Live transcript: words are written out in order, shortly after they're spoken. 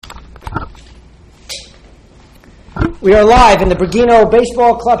We are live in the Bergino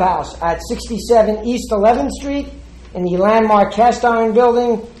Baseball Clubhouse at 67 East 11th Street in the landmark Cast Iron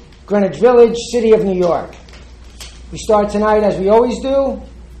Building, Greenwich Village, City of New York. We start tonight as we always do.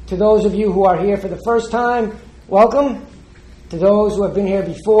 To those of you who are here for the first time, welcome. To those who have been here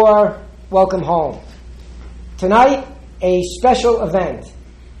before, welcome home. Tonight, a special event,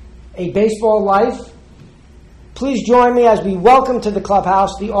 a baseball life. Please join me as we welcome to the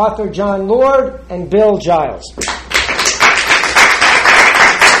clubhouse the author Jon Lord and Bill Giles.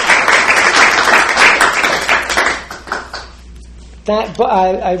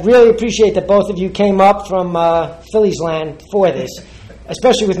 I really appreciate that both of you came up from Phillies land for this,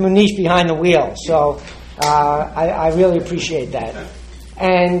 especially with Muniz behind the wheel. So I really appreciate that.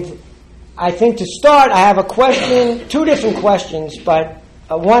 And I think to start, I have a question, two different questions, but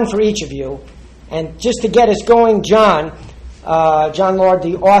one for each of you. And just to get us going, Jon Lord,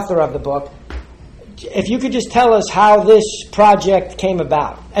 the author of the book, if you could just tell us how this project came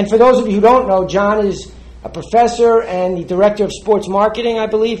about. And for those of you who don't know, Jon is a professor and the director of sports marketing, I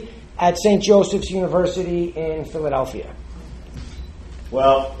believe, at St. Joseph's University in Philadelphia.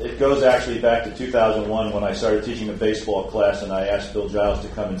 Well, it goes actually back to 2001 when I started teaching a baseball class, and I asked Bill Giles to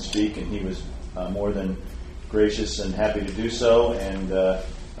come and speak, and he was more than gracious and happy to do so. And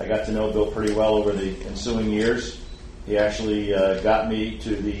I got to know Bill pretty well over the ensuing years. He actually got me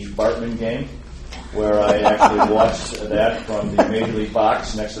to the Bartman game, where I actually watched that from the Major League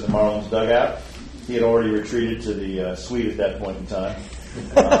box next to the Marlins dugout. He had already retreated to the suite at that point in time.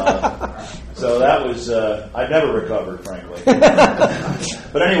 So that was, I've never recovered, frankly.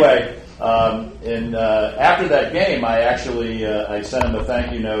 But anyway, after that game, I sent him a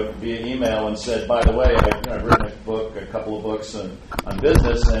thank you note via email and said, by the way, I've written a couple of books on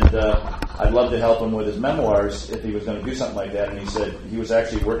business, and I'd love to help him with his memoirs if he was going to do something like that. And he said he was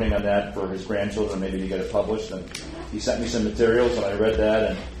actually working on that for his grandchildren, maybe to get it published. And he sent me some materials, and I read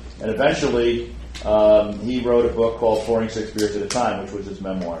that. And eventually, he wrote a book called Pouring Six Beers at a Time, which was his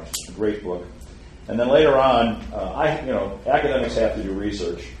memoirs. It's a great book. And then later on, academics have to do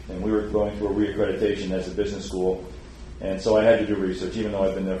research, and we were going through a reaccreditation as a business school, and so I had to do research. Even though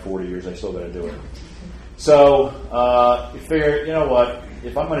I've been there 40 years, I still got to do it. So you figure, you know what?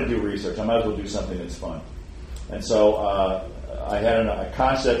 If I'm going to do research, I might as well do something that's fun. And so I had a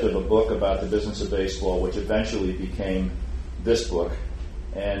concept of a book about the business of baseball, which eventually became this book.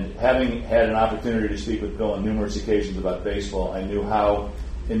 And having had an opportunity to speak with Bill on numerous occasions about baseball, I knew how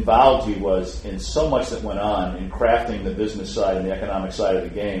involved he was in so much that went on in crafting the business side and the economic side of the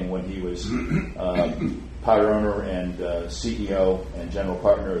game when he was part owner and CEO and general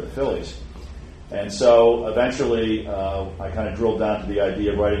partner of the Phillies. And so eventually I kind of drilled down to the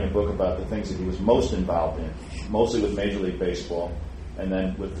idea of writing a book about the things that he was most involved in, mostly with Major League Baseball, and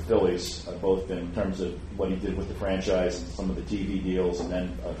then with the Phillies, both in terms of what he did with the franchise and some of the TV deals, and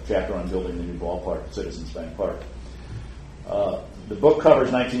then a chapter on building the new ballpark, Citizens Bank Park. The book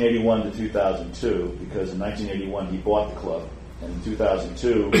covers 1981 to 2002 because in 1981 he bought the club, and in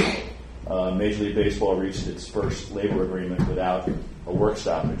 2002 Major League Baseball reached its first labor agreement without a work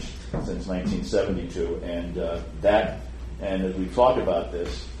stoppage since 1972, and as we've talked about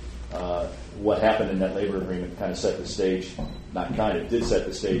this, what happened in that labor agreement kind of set the stage, did set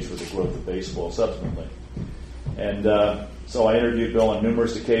the stage for the growth of baseball subsequently. And so I interviewed Bill on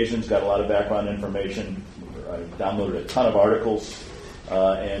numerous occasions, got a lot of background information. I downloaded a ton of articles,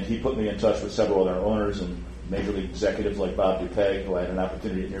 and he put me in touch with several other owners and Major League executives like Bob Dupay, who I had an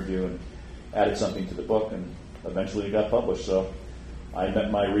opportunity to interview, and added something to the book, and eventually it got published. So I met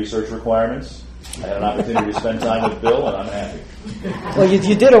my research requirements. I had an opportunity to spend time with Bill, and I'm happy. Well,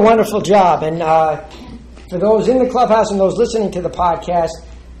 you did a wonderful job, and for those in the clubhouse and those listening to the podcast,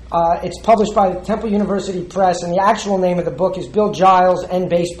 it's published by the Temple University Press, and the actual name of the book is Bill Giles and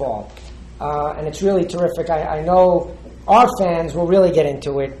Baseball, and it's really terrific. I know our fans will really get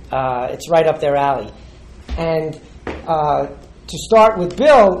into it. It's right up their alley. And to start with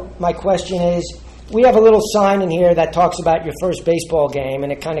Bill, my question is, we have a little sign in here that talks about your first baseball game,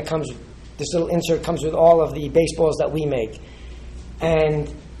 and it kind of comes, this little insert comes with all of the baseballs that we make. And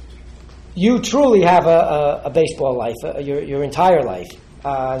you truly have a baseball life, your entire life,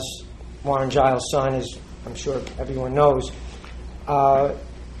 as Warren Giles' son, as I'm sure everyone knows.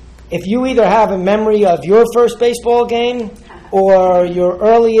 If you either have a memory of your first baseball game or your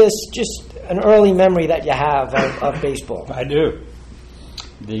earliest, just an early memory that you have of baseball. I do.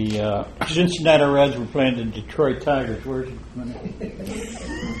 The Cincinnati Reds were playing the Detroit Tigers. Where's it?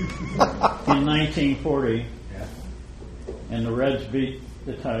 In 1940, and the Reds beat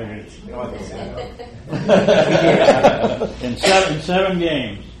the Tigers in seven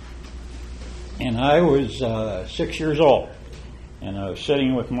games. And I was 6 years old, and I was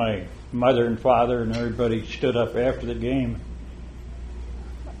sitting with my mother and father, and everybody stood up after the game.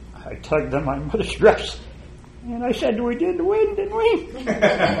 I tugged on my mother's dress, and I said, "We didn't win, didn't we?"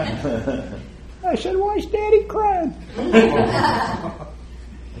 I said, "Why is Daddy crying?"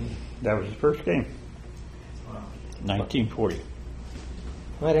 That was the first game, 1940.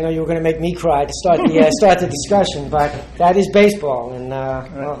 I didn't know you were going to make me cry to start the discussion, but that is baseball, and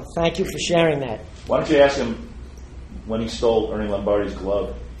well, thank you for sharing that. Why don't you ask him when he stole Ernie Lombardi's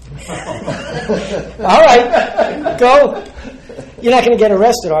glove? All right, go. You're not going to get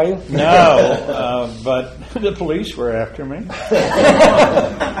arrested, are you? No, but the police were after me. In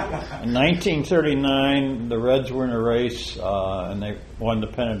 1939, the Reds were in a race, and they won the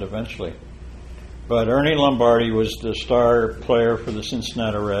pennant eventually. But Ernie Lombardi was the star player for the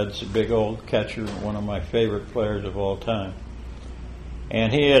Cincinnati Reds, a big old catcher, one of my favorite players of all time.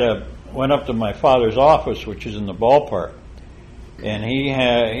 And he went up to my father's office, which is in the ballpark, and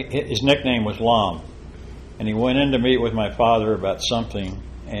his nickname was Lom. And he went in to meet with my father about something,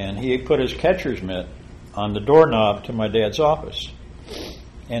 and he put his catcher's mitt on the doorknob to my dad's office.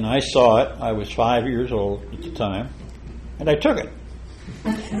 And I saw it. I was 5 years old at the time, and I took it.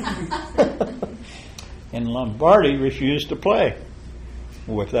 And Lombardi refused to play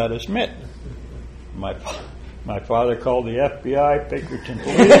without his mitt. My father called the FBI, Pinkerton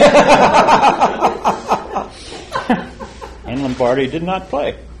police, and Lombardi did not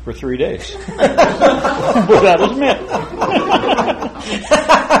play for 3 days without his mitt.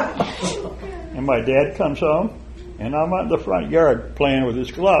 And my dad comes home, and I'm out in the front yard playing with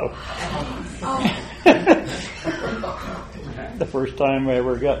his glove. The first time I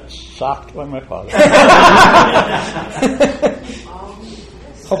ever got socked by my father.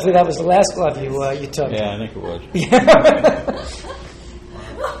 Hopefully that was the last glove you took. Yeah, I think it was.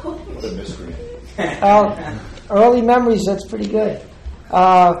 What a mystery. Early memories, that's pretty good.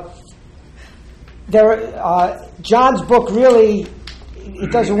 John's book really,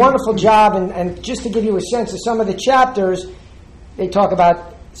 it does a wonderful job, and just to give you a sense of some of the chapters, they talk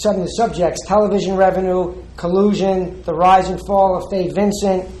about some of the subjects: television revenue, collusion, the rise and fall of Fay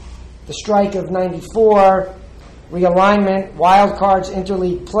Vincent, the strike of '94, realignment, wild cards,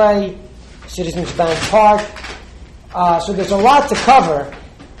 interleague play, Citizens Bank Park. So there's a lot to cover,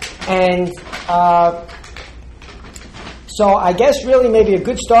 and so I guess really maybe a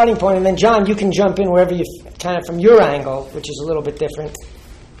good starting point, and then John, you can jump in wherever you kind of from your angle, which is a little bit different.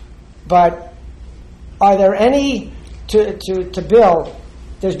 But are there any, to Bill,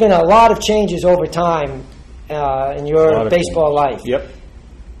 there's been a lot of changes over time in your baseball life. Yep.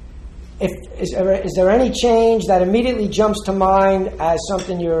 Is there any change that immediately jumps to mind as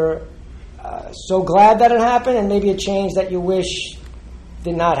something you're so glad that it happened, and maybe a change that you wish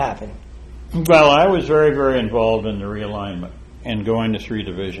did not happen? Well, I was very, very involved in the realignment and going to 3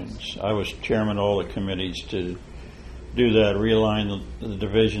 divisions. I was chairman of all the committees to do that, realign the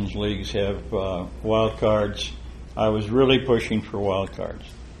divisions. Leagues have wild cards. I was really pushing for wild cards.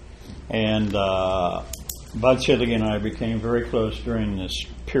 And Bud Selig and I became very close during this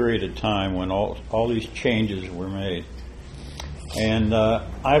period of time when all these changes were made. And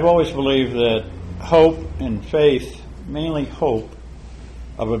I've always believed that hope and faith, mainly hope,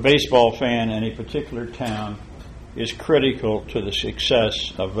 of a baseball fan in a particular town is critical to the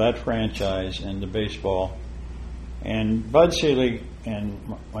success of that franchise and the baseball. And Bud Selig and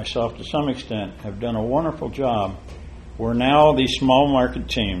myself, to some extent, have done a wonderful job where now these small market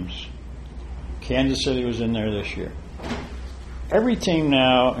teams, Kansas City was in there this year. Every team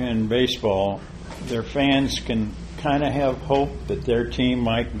now in baseball, their fans can kind of have hope that their team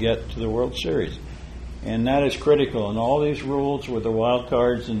might get to the World Series. And that is critical. And all these rules with the wild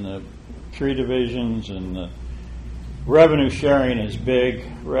cards and the 3 divisions and the revenue sharing is big.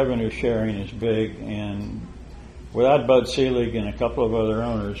 And without Bud Selig and a couple of other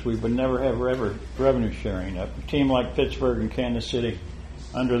owners, we would never have revenue sharing. A team like Pittsburgh and Kansas City,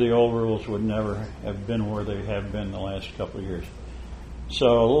 under the old rules, would never have been where they have been the last couple of years. So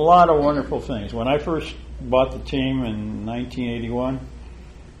a lot of wonderful things. When I first bought the team in 1981,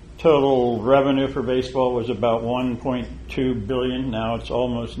 total revenue for baseball was about $1.2 billion. Now it's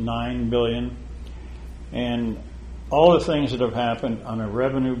almost $9 billion. And all the things that have happened on a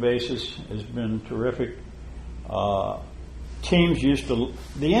revenue basis has been terrific. Teams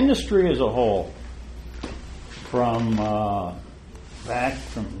the industry as a whole, from back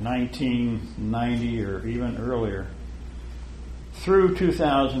from 1990 or even earlier, through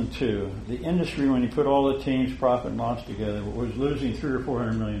 2002, the industry, when you put all the teams' profit and loss together, was losing $300 or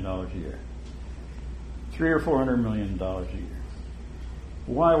 $400 million a year. $300 or $400 million a year.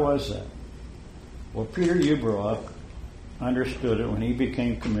 Why was that? Well, Peter Ueberroth understood it when he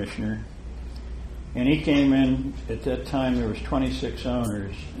became commissioner, and he came in. At that time, there was 26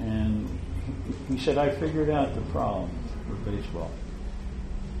 owners, and he said, "I figured out the problem with baseball.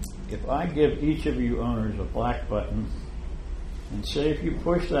 If I give each of you owners a black button, and say if you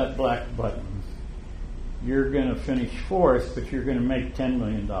push that black button, you're going to finish fourth, but you're going to make $10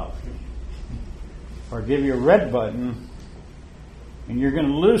 million. Or give you a red button, and you're going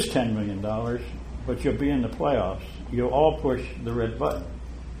to lose $10 million, but you'll be in the playoffs. You'll all push the red button."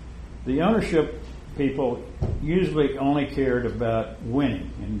 The ownership people usually only cared about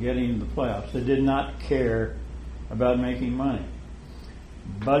winning and getting the playoffs. They did not care about making money.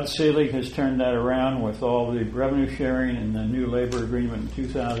 Bud Selig has turned that around with all the revenue sharing and the new labor agreement in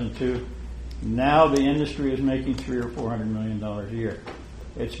 2002. Now the industry is making $300 or $400 million a year.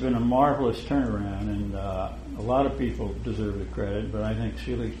 It's been a marvelous turnaround, and a lot of people deserve the credit, but I think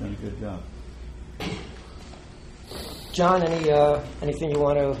Selig's done a good job. John, anything you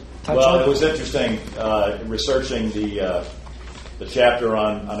want to touch on? Well, it was interesting researching the chapter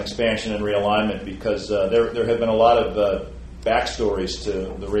on expansion and realignment, because there have been a lot of backstories to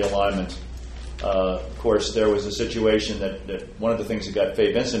the realignment. Of course, there was a situation that one of the things that got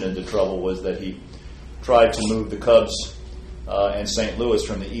Fay Vincent into trouble was that he tried to move the Cubs and St. Louis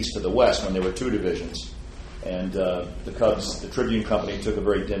from the east to the west when there were two divisions. And the Cubs, the Tribune Company, took a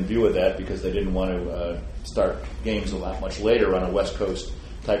very dim view of that because they didn't want to start games a lot much later on a West Coast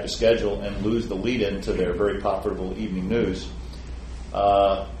type of schedule and lose the lead-in to their very profitable evening news.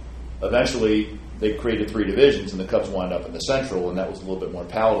 Eventually, they created three divisions, and the Cubs wound up in the Central, and that was a little bit more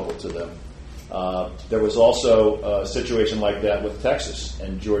palatable to them. There was also a situation like that with Texas,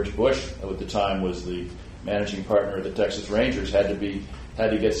 and George Bush, who at the time was the managing partner of the Texas Rangers, had to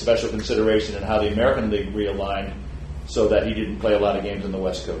get special consideration in how the American League realigned so that he didn't play a lot of games on the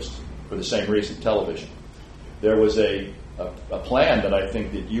West Coast for the same reason, television. There was a plan that I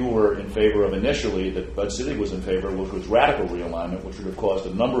think that you were in favor of initially, that Bud Selig was in favor of, which was radical realignment, which would have caused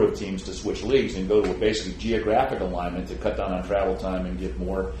a number of teams to switch leagues and go to a basically geographic alignment to cut down on travel time and give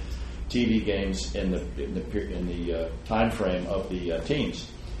more TV games in the time frame of the teams.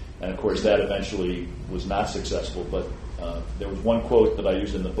 And of course, that eventually was not successful. But there was one quote that I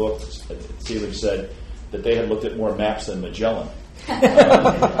used in the book. Selig said that they had looked at more maps than Magellan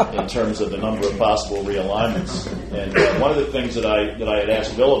in terms of the number of possible realignments. And one of the things that I had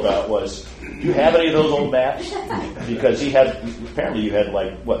asked Bill about was, do you have any of those old maps? Because apparently you had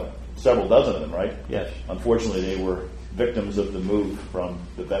several dozen of them, right? Yes. Unfortunately, they were victims of the move from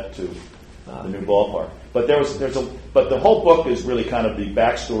the vet to the new ballpark. But but the whole book is really kind of the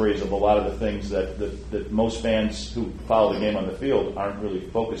backstories of a lot of the things that most fans who follow the game on the field aren't really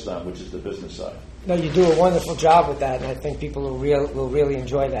focused on, which is the business side. No, you do a wonderful job with that, and I think people will really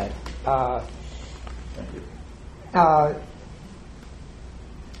enjoy that. Thank you.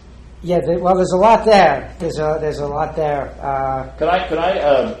 There's a lot there. There's a lot there. Could I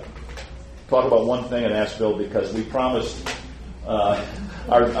talk about one thing and ask Bill, because we promised our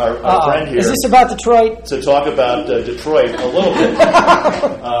friend here. Is this about Detroit? To talk about Detroit a little bit.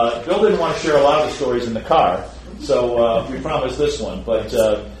 Bill didn't want to share a lot of the stories in the car, so we promised this one. But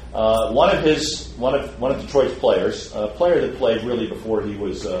one of Detroit's players, a player that played really before he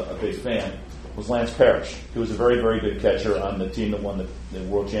was a big fan, was Lance Parrish. He was a very, very good catcher on the team that won the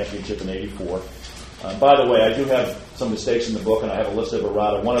World Championship in '84. By the way, I do have some mistakes in the book, and I have a list of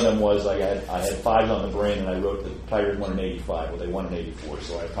errata. One of them was I had fives on the brain, and I wrote the Tigers won in '85. Well, they won in '84,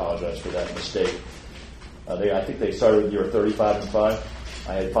 so I apologize for that mistake. I think they started with year 35-5.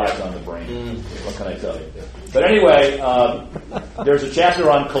 I had fives on the brain. What can I tell you? But anyway, there's a chapter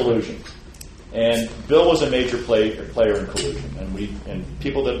on collusion, and Bill was a major player in collusion, and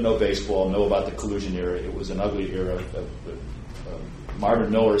people that know baseball know about the collusion era. It was an ugly era.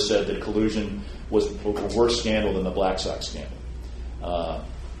 Marvin Miller said that collusion was a worse scandal than the Black Sox scandal.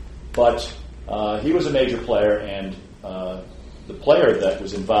 But he was a major player, and the player that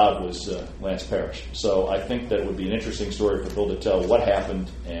was involved was Lance Parrish. So I think that it would be an interesting story for Bill to tell what happened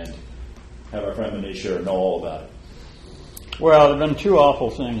and have our friend Manisha know all about it. Well, there have been two awful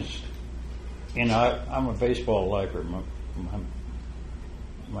things. I'm a baseball lifer.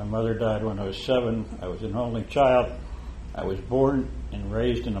 My mother died when I was 7. I was an only child. I was born and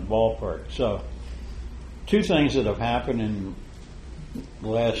raised in a ballpark. So, two things that have happened in the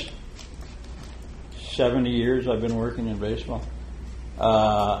last 70 years I've been working in baseball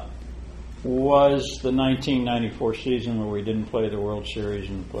was the 1994 season where we didn't play the World Series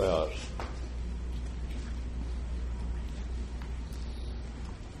in the playoffs.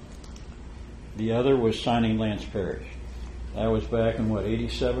 The other was signing Lance Parrish. That was back in,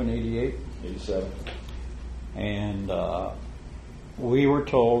 87, 88? 87. And we were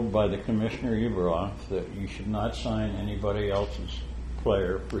told by the Commissioner Uberoff that you should not sign anybody else's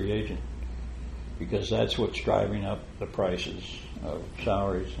player free agent, because that's what's driving up the prices of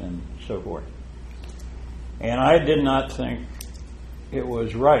salaries and so forth. And I did not think it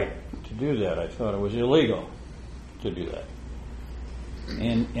was right to do that. I thought it was illegal to do that.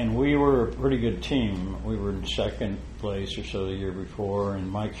 And we were a pretty good team. We were in second place or so the year before, and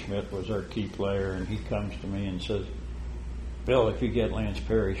Mike Schmidt was our key player, and he comes to me and says, "Bill, if you get Lance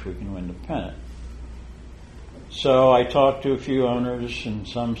Parrish, we can win the pennant." So I talked to a few owners, and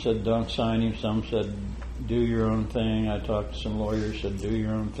some said, "Don't sign him." Some said, "Do your own thing." I talked to some lawyers, said, "Do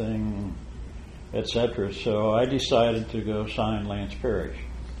your own thing," etc. So I decided to go sign Lance Parrish.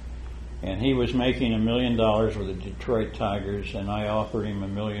 And he was making $1 million with the Detroit Tigers, and I offered him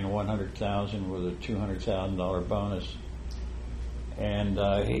 $1,100,000 with a $200,000 bonus. And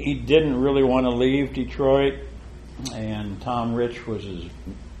he didn't really want to leave Detroit, and Tom Rich was his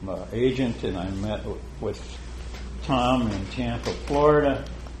agent, and I met with Tom in Tampa, Florida.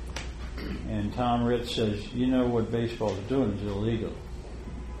 And Tom Rich says, "You know what baseball is doing is illegal.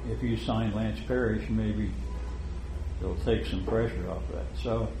 If you sign Lance Parrish, maybe it'll take some pressure off that."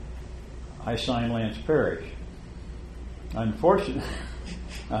 So I signed Lance Parrish. Unfortunately,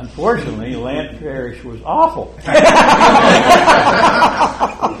 Lance Parrish was awful.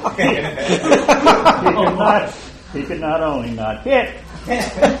 He could not only not hit,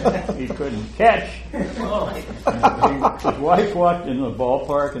 he couldn't catch. His wife walked into the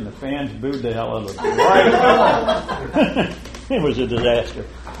ballpark and the fans booed the hell out of his wife. It was a disaster.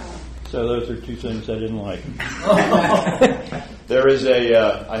 So those are two things I didn't like. There is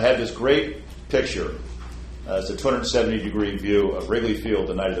I had this great picture. It's a 270-degree view of Wrigley Field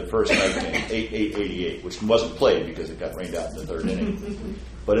the night of the first night game, 8-8-88, which wasn't played because it got rained out in the third inning.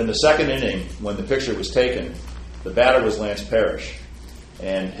 But in the second inning, when the picture was taken, the batter was Lance Parrish,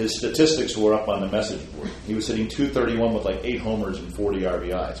 and his statistics were up on the message board. He was hitting .231 with like 8 homers and 40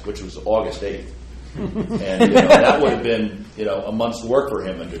 RBIs, which was August 8th. And that would have been a month's work for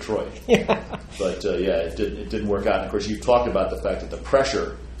him in Detroit. Yeah. But it didn't work out. And of course, you've talked about the fact that the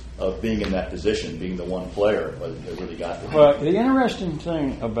pressure of being in that position, being the one player, it really got to him. Well, the interesting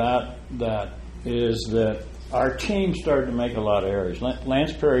thing about that is that our team started to make a lot of errors.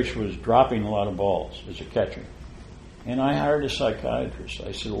 Lance Parrish was dropping a lot of balls as a catcher. And I hired a psychiatrist.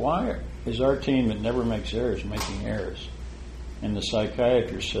 I said, "Why is our team that never makes errors making errors?" And the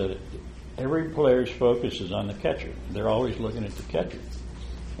psychiatrist said, "Every player's focus is on the catcher. They're always looking at the catcher.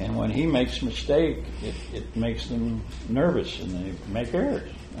 And when he makes a mistake, it makes them nervous and they make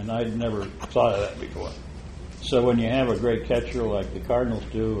errors." And I'd never thought of that before. So when you have a great catcher like the Cardinals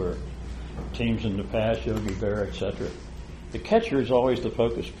do, or teams in the past, Yogi Berra, etc., the catcher is always the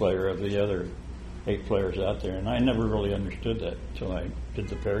focus player of the other 8 players out there. And I never really understood that until I did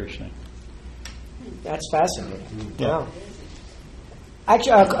the Parrish thing. That's fascinating. Yeah.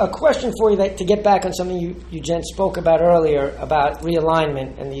 Actually, a question for you to get back on something you gents spoke about earlier about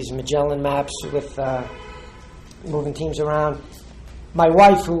realignment and these Magellan maps with moving teams around. My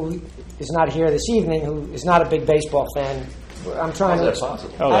wife, who is not here this evening, who is not a big baseball fan, I'm trying to. That's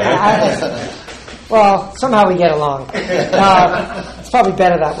possible. Well, somehow we get along. It's probably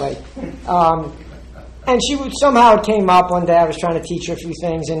better that way. And somehow it came up one day. I was trying to teach her a few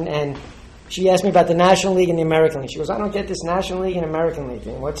things, and she asked me about the National League and the American League. She goes, "I don't get this National League and American League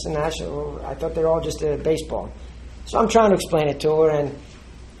thing. What's the National? I thought they're all just baseball." So I'm trying to explain it to her, and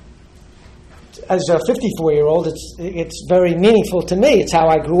as a 54-year-old, it's very meaningful to me. It's how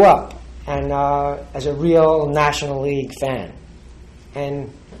I grew up, and as a real National League fan. And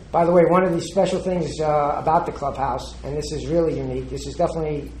by the way, one of these special things about the clubhouse, and this is really unique. This is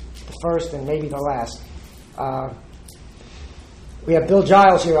definitely the first and maybe the last. We have Bill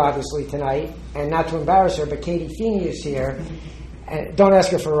Giles here, obviously, tonight, and not to embarrass her, but Katie Feeney is here. And don't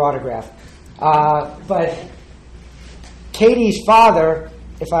ask her for her autograph. But Katie's father,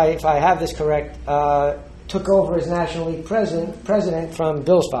 if I have this correct, took over as National League president from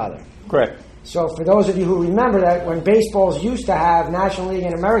Bill's father. Correct. So for those of you who remember that, when baseballs used to have National League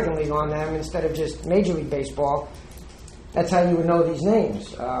and American League on them instead of just Major League Baseball, that's how you would know these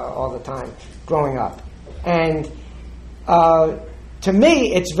names all the time growing up. And to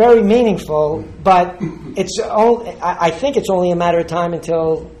me, it's very meaningful, but I think it's only a matter of time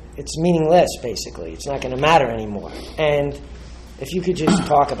until it's meaningless, basically. It's not going to matter anymore. And if you could just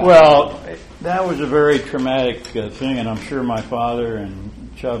talk about Well, that was a very traumatic thing, and I'm sure my father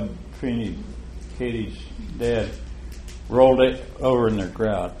and Chubb Feeney, Katie's dad, rolled it over in their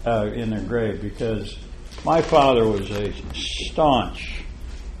grave because My father was a staunch,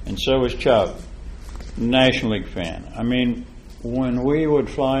 and so was Chubb, National League fan. I mean, when we would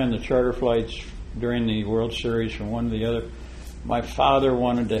fly in the charter flights during the World Series from one to the other, my father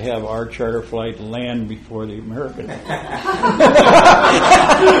wanted to have our charter flight land before the American.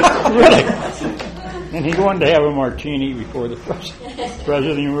 Really. And he wanted to have a martini before the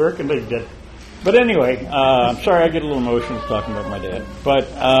president of the American League did. But anyway, I'm sorry I get a little emotional talking about my dad. But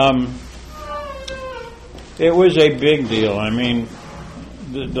it was a big deal. I mean,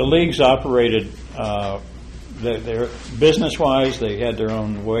 the leagues operated their business-wise. They had their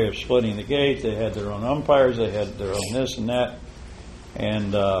own way of splitting the gate. They had their own umpires. They had their own this and that.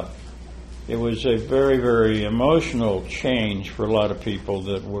 And it was a very, very emotional change for a lot of people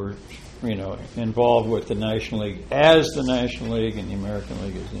that were, involved with the National League as the National League and the American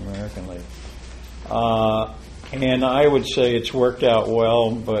League as the American League. And I would say it's worked out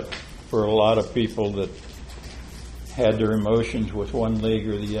well, but for a lot of people that had their emotions with one league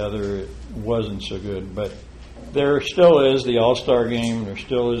or the other, it wasn't so good. But there still is the All-Star Game, there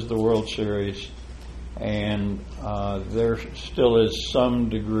still is the World Series, and there still is some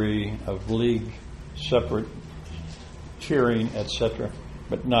degree of league separate cheering, etc.,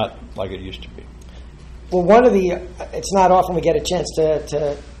 but not like it used to be. Well, it's not often we get a chance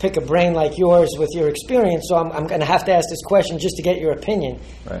to pick a brain like yours with your experience, so I'm going to have to ask this question just to get your opinion.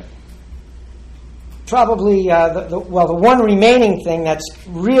 Right. Probably, the one remaining thing that's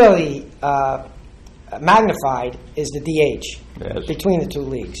really magnified is the DH between the two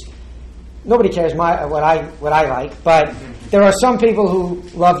leagues. Nobody cares what I like, but there are some people who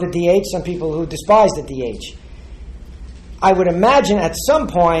love the DH, some people who despise the DH. I would imagine at some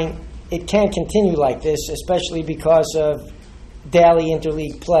point it can't continue like this, especially because of daily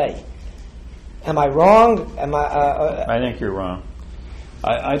interleague play. Am I wrong? I think you're wrong.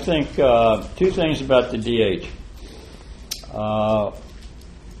 I think two things about the DH.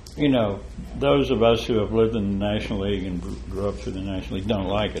 Those of us who have lived in the National League and grew up through the National League don't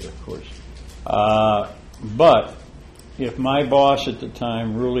like it, of course. But if my boss at the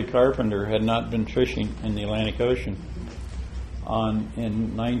time, Ruley Carpenter, had not been fishing in the Atlantic Ocean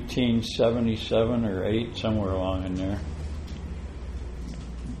in 1977 or 8, somewhere along in there,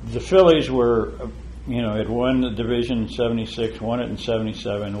 the Phillies were, had won the division in 76, won it in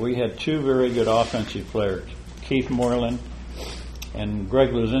 77. We had two very good offensive players, Keith Moreland and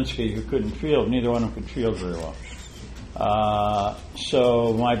Greg Luzinski, who couldn't field. Neither one of them could field very well.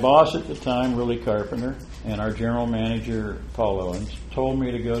 So my boss at the time, Ruley Carpenter, and our general manager, Paul Owens, told me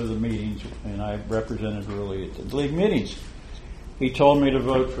to go to the meetings, and I represented Ruley at the league meetings. He told me to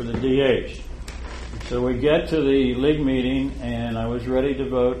vote for the DH. So we get to the league meeting, and I was ready to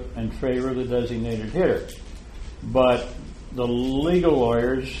vote in favor of the designated hitter. But the legal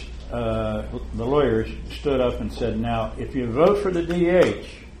lawyers, stood up and said, now, if you vote for the DH,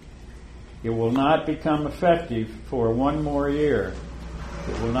 it will not become effective for one more year.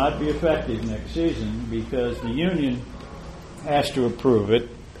 It will not be effective next season because the union has to approve it,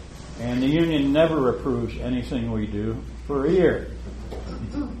 and the union never approves anything we do for a year.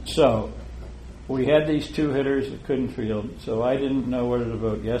 So we had these two hitters that couldn't field, so I didn't know whether to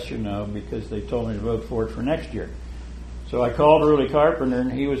vote yes or no because they told me to vote for it for next year. So I called Ruley Carpenter,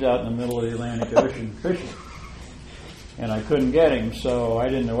 and he was out in the middle of the Atlantic Ocean fishing. And I couldn't get him, so I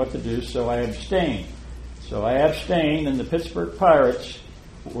didn't know what to do, so I abstained. So I abstained, and the Pittsburgh Pirates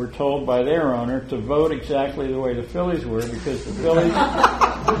were told by their owner to vote exactly the way the Phillies were because the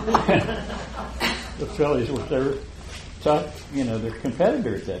Phillies were their tough, their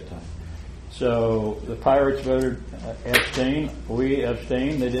competitor at that time. So the Pirates voted abstain. We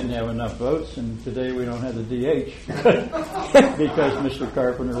abstained. They didn't have enough votes, and today we don't have the DH because Mr.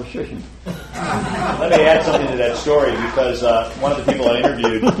 Carpenter was fishing. Let me add something to that story because one of the people I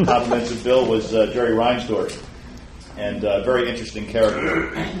interviewed, compliments of Bill, was Jerry Reinsdorf, and a very interesting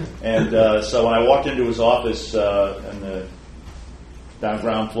character. And so when I walked into his office on the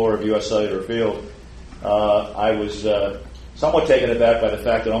ground floor of U.S. Cellular Field, I was somewhat taken aback by the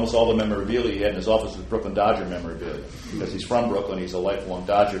fact that almost all the memorabilia he had in his office was Brooklyn Dodger memorabilia because he's from Brooklyn. He's a lifelong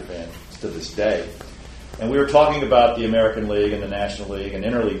Dodger fan to this day. And we were talking about the American League and the National League and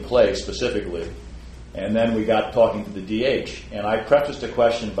interleague play specifically. And then we got talking to the DH. And I prefaced the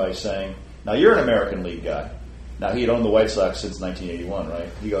question by saying, now you're an American League guy. Now he had owned the White Sox since 1981, right?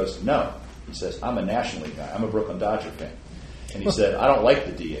 He goes, no. He says, I'm a National League guy. I'm a Brooklyn Dodger fan. And he said, I don't like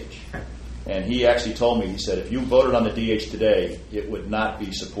the DH. And he actually told me, he said, if you voted on the DH today, it would not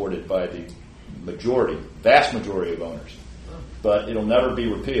be supported by the vast majority of owners. But it'll never be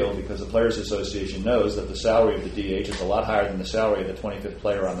repealed because the Players Association knows that the salary of the DH is a lot higher than the salary of the 25th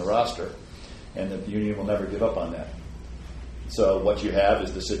player on the roster. and the union will never give up on that. So what you have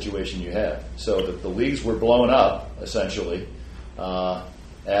is the situation you have. So the leagues were blown up, essentially,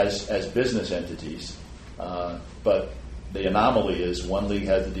 as business entities. But the anomaly is one league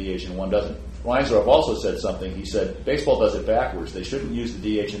has the DH and one doesn't. Reinsdorf also said something. He said, baseball does it backwards. They shouldn't use the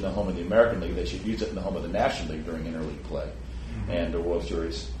DH in the home of the American League. They should use it in the home of the National League during interleague play and the World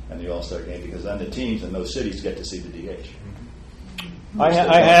Series and the All-Star game, because then the teams in those cities get to see the DH.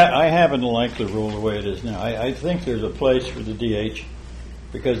 I happen to like the rule the way it is now. I think there's a place for the DH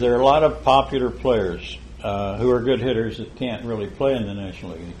because there are a lot of popular players who are good hitters that can't really play in the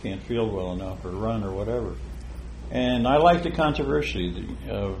National League. They can't field well enough or run or whatever. And I like the controversy.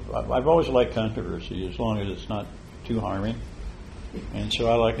 I've always liked controversy as long as it's not too harming. And so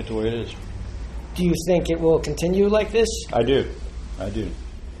I like it the way it is. Do you think it will continue like this? I do.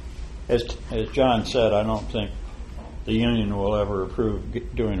 As John said, I don't think the union will ever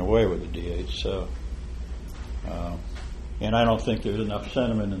approve doing away with the DH. So, and I don't think there's enough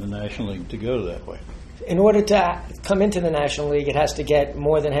sentiment in the National League to go that way. In order to come into the National League, it has to get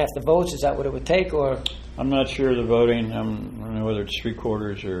more than half the votes. Is that what it would take, or? I'm not sure of the voting. I don't know whether it's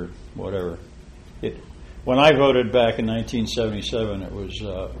 3/4 or whatever. When I voted back in 1977, it was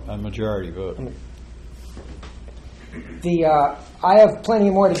a majority vote. I have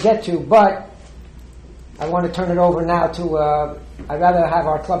plenty more to get to, but I want to turn it over now to. I'd rather have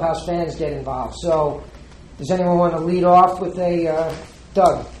our clubhouse fans get involved. So, does anyone want to lead off with a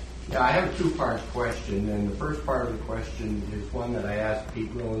Doug? Yeah, I have a two-part question, and the first part of the question is one that I asked Pete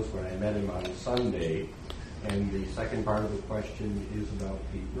Rose when I met him on Sunday, and the second part of the question is about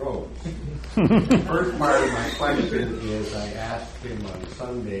Pete Rose. The first part of my question is I asked him on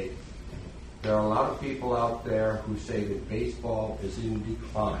Sunday, there are a lot of people out there who say that baseball is in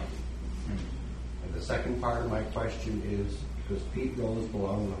decline. And the second part of my question is, does Pete Rose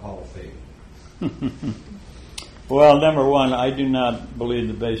belong in the Hall of Fame? Well, number one, I do not believe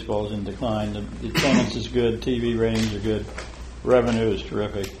that baseball is in decline. The attendance is good, TV ratings are good, revenue is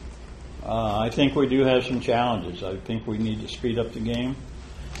terrific. I think we do have some challenges. I think we need to speed up the game,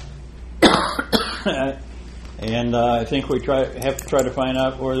 and I think we have to try to find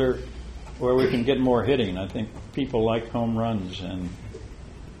out where we can get more hitting. I think people like home runs, and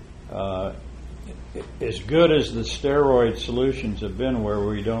as good as the steroid solutions have been, where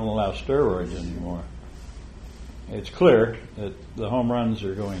we don't allow steroids anymore, it's clear that the home runs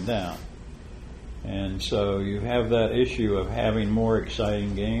are going down. And so you have that issue of having more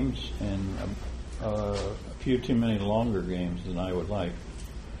exciting games and a few too many longer games than I would like.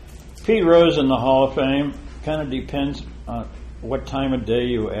 Pete Rose in the Hall of Fame kind of depends on what time of day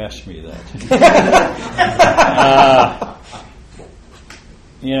you ask me that.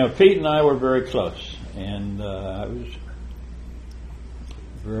 Pete and I were very close, and I was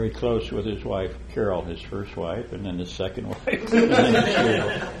very close with his wife, Carol, his first wife, and then his second wife.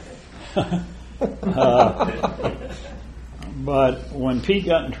 But when Pete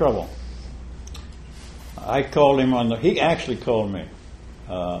got in trouble, I called him he actually called me.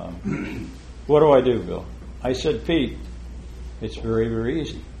 What do I do, Bill? I said, Pete, it's very, very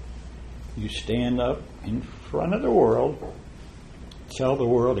easy. You stand up in front of the world, tell the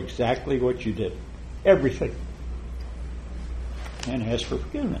world exactly what you did. Everything. And ask for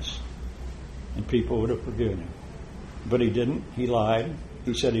forgiveness. And people would have forgiven him. But he didn't. He lied.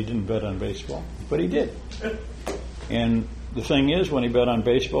 He said he didn't bet on baseball. But he did. And the thing is, when he bet on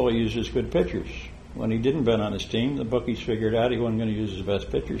baseball, he used his good pitchers. When he didn't bet on his team, the bookies figured out he wasn't going to use his best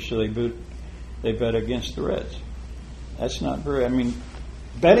pitchers, so they bet against the Reds. That's not very...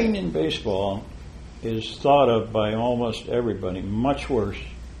 betting in baseball is thought of by almost everybody much worse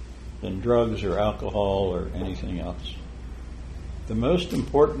than drugs or alcohol or anything else. The most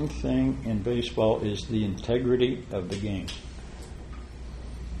important thing in baseball is the integrity of the game.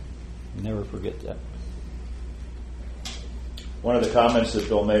 Never forget that. One of the comments that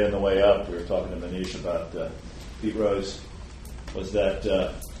Bill made on the way up, we were talking to Manish about Pete Rose, was that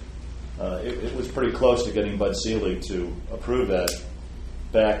it was pretty close to getting Bud Selig to approve that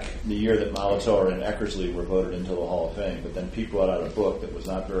back the year that Molitor and Eckersley were voted into the Hall of Fame. But then Pete brought out a book that was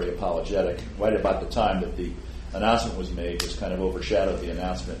not very apologetic. Right about the time that the announcement was made, just kind of overshadowed the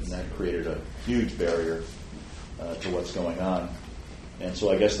announcement, and that created a huge barrier to what's going on. And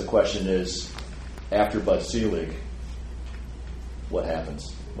so I guess the question is, after Bud Selig, what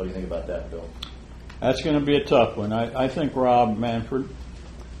happens? What do you think about that, Bill? That's going to be a tough one. I think Rob Manfred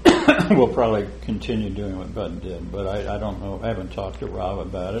will probably continue doing what Bud did, but I don't know. I haven't talked to Rob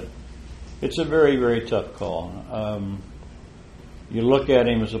about it. It's a very, very tough call. You look at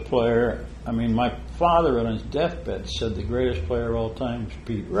him as a player. My father on his deathbed said the greatest player of all time was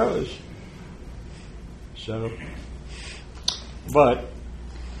Pete Rose. So, but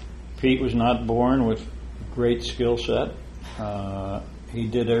Pete was not born with great skill set. He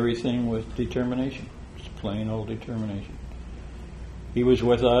did everything with determination, just plain old determination. He was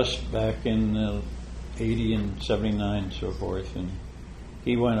with us back in 80 and 79 and so forth, and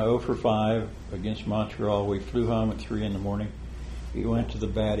he went 0 for 5 against Montreal. We flew home at 3 in the morning. He went to the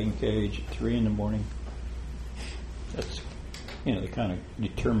batting cage at 3 in the morning. That's, the kind of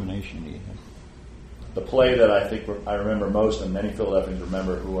determination he had. The play that I think I remember most, and many Philadelphians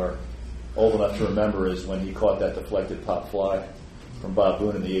remember who are old enough to remember, is when he caught that deflected pop fly from Bob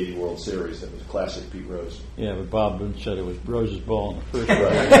Boone in the 80 World Series. That was classic Pete Rose. Yeah, but Bob Boone said it was Rose's ball in the first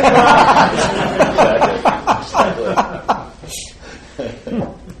Right.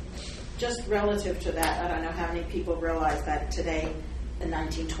 Exactly. Just relative to that, I don't know how many people realize that today, in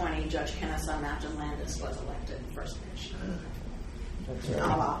 1920, Judge Kennesaw Mountain Landis was elected first pitch.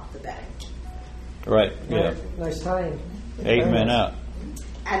 Not a lot, the betting. Right, yeah. Nice time. 8 men out.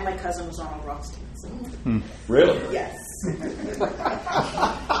 And my cousin was Arnold Rothstein. So. Really? Yes.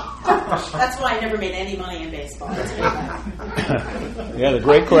 That's why I never made any money in baseball. Yeah, the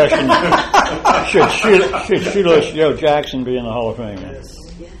great question, should Shoeless Joe Jackson be in the Hall of Fame? Yes.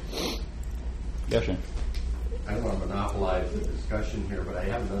 Yes, sir. I don't want to monopolize the discussion here, but I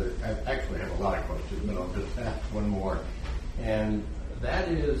actually have a lot of questions, but I'll just ask one more. And that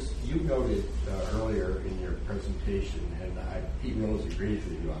is, you noted earlier in your presentation, and Pete Rose agrees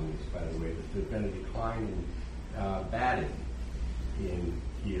with you on this, by the way, that there's been a decline in batting in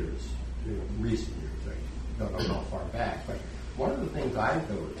recent years. I don't know how far back, but one of the things I've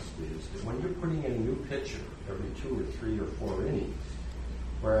noticed is that when you're putting in a new pitcher every 2 or 3 or 4 innings,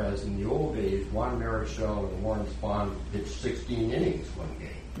 whereas in the old days, Juan Marichal and Warren Spahn pitched 16 innings one game.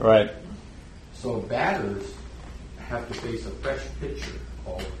 Right. So batters have to face a fresh pitcher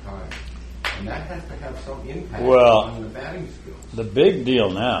all the time. And that has to have some impact on the batting skills. The big deal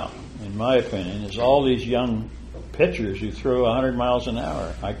now, in my opinion, is all these young pitchers who throw 100 miles an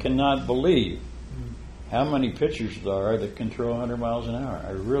hour. I cannot believe how many pitchers there are that can throw 100 miles an hour.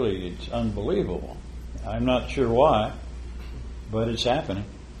 It's unbelievable. I'm not sure why, but it's happening.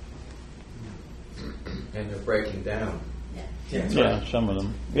 And they're breaking down. Yeah, some of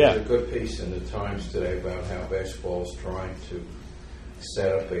them. There's a good piece in the Times today about how baseball is trying to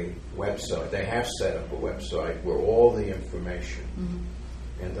set up a website. They have set up a website where all the information,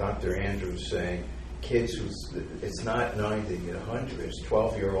 and Dr. Andrews saying, kids it's not 90 at 100, it's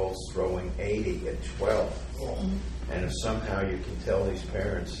 12-year-olds throwing 80 at 12. And if somehow you can tell these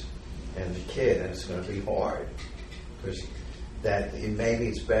parents and the kid, and it's going to be hard, because maybe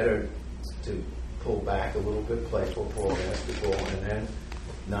it's better to pull back a little bit, play football, basketball, and then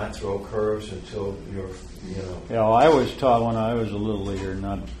not throw curves until you're, Yeah, I was taught when I was a little leaguer,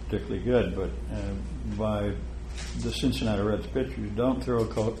 not particularly good, but by the Cincinnati Reds pitchers, don't throw a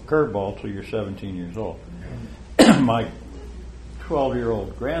curveball till you're 17 years old. My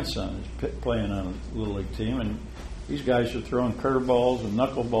 12-year-old grandson is playing on a little league team, and these guys are throwing curveballs and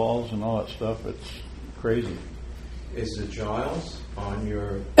knuckleballs and all that stuff. It's crazy. Is the Giles on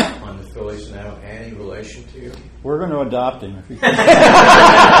the Phillies now any relation to you? We're going to adopt him if he can.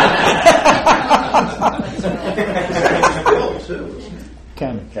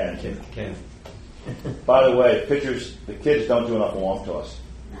 Ken. By the way, the kids don't do enough long toss.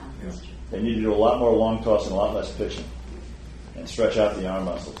 They need to do a lot more long toss and a lot less pitching, and stretch out the arm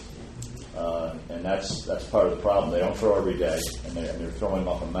muscles. And that's part of the problem. They don't throw every day, and they're throwing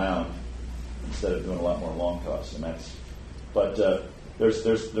off a mound instead of doing a lot more long toss. But there's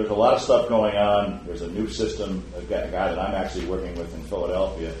a lot of stuff going on. There's a new system. A guy that I'm actually working with in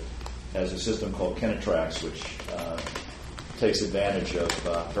Philadelphia has a system called Kinetrax, which takes advantage of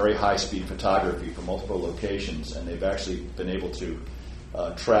very high-speed photography from multiple locations, and they've actually been able to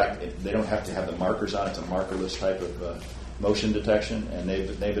track. They don't have to have the markers on it. It's a markerless type of motion detection, and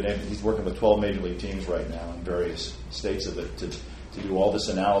they've been able. He's working with 12 major league teams right now in various states of it to do all this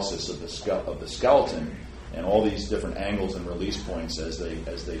analysis of the skeleton and all these different angles and release points as they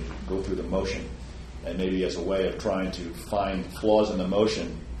go through the motion, and maybe as a way of trying to find flaws in the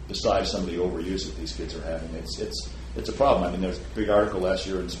motion besides some of the overuse that these kids are having. It's a problem. I mean, there's a big article last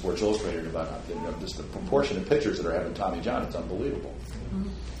year in Sports Illustrated about just the proportion of pitchers that are having Tommy John. It's unbelievable.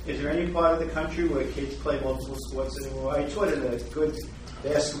 Is there any part of the country where kids play multiple sports anymore? I taught in a good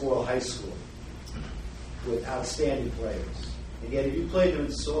basketball high school with outstanding players. And yet if you played them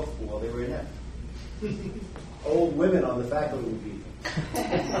in softball, they were inept. Old women on the faculty would be.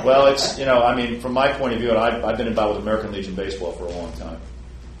 Well, it's, from my point of view, and I've been involved with American Legion Baseball for a long time.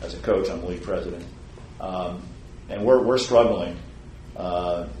 As a coach, I'm the league president. And we're struggling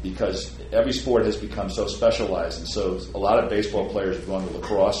because every sport has become so specialized, and so a lot of baseball players are going to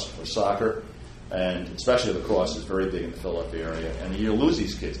lacrosse or soccer, and especially lacrosse is very big in the Philadelphia area. And you lose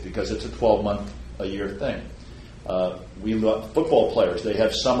these kids because it's a 12-month-a-year thing. We love football players. They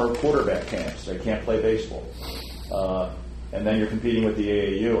have summer quarterback camps. They can't play baseball. And then you're competing with the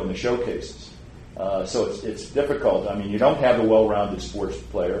AAU and the showcases. So it's difficult. I mean, you don't have a well-rounded sports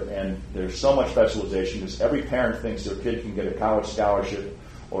player, and there's so much specialization because every parent thinks their kid can get a college scholarship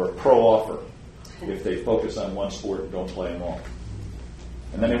or a pro offer if they focus on one sport and don't play them all.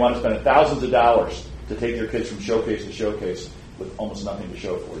 And then they want to spend thousands of dollars to take their kids from showcase to showcase with almost nothing to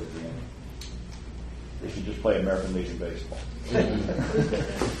show for it at the end. They should just play American Legion baseball.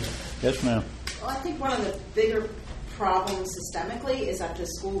 Yes, ma'am. Well, I think one of the bigger problems systemically is at the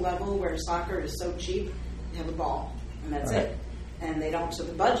school level where soccer is so cheap, they have a ball, and that's Right. it. And they don't, so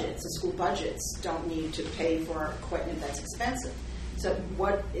the school budgets don't need to pay for equipment that's expensive. So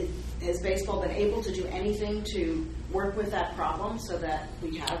has baseball been able to do anything to work with that problem so that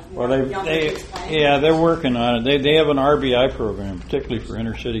we have more younger kids playing? Yeah, they're working on it. They have an RBI program, particularly for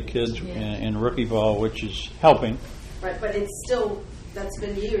inner city kids in rookie ball, which is helping. Right, but it's still, that's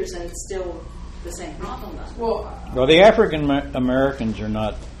been years and it's still the same problem though. Well, the African Americans are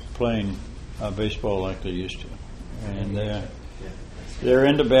not playing baseball like they used to, and they're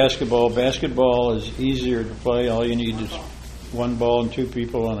into basketball. Basketball is easier to play. All you need is one ball and two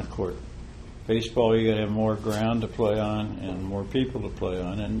people on a court. Baseball, you got to have more ground to play on and more people to play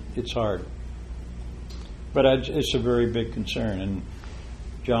on, and it's hard. But it's a very big concern. And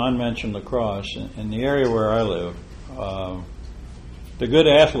John mentioned lacrosse. In the area where I live, the good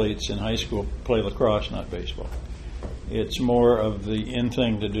athletes in high school play lacrosse, not baseball. It's more of the in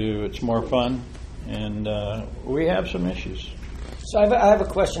thing to do. It's more fun, and we have some issues. So I have a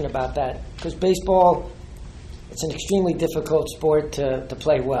question about that, because baseball, it's an extremely difficult sport to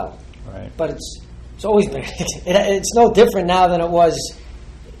play well. Right. But it's always been, it's no different now than it was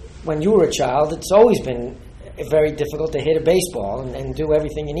when you were a child. It's always been very difficult to hit a baseball and do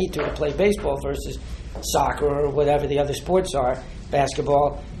everything you need to play baseball versus soccer or whatever the other sports are,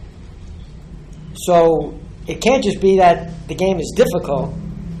 basketball. So it can't just be that the game is difficult,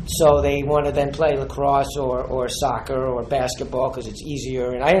 so they want to then play lacrosse or soccer or basketball because it's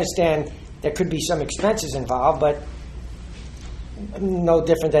easier. And I understand there could be some expenses involved, but no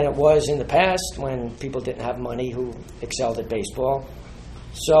different than it was in the past when people didn't have money who excelled at baseball.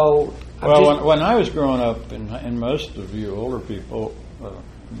 So, when I was growing up, and most of you older people,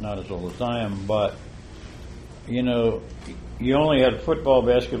 not as old as I am, but you know, you only had football,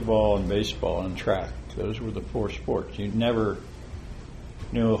 basketball, and baseball and track. Those were the four sports. You never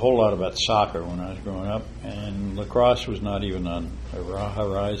knew a whole lot about soccer when I was growing up, and lacrosse was not even on the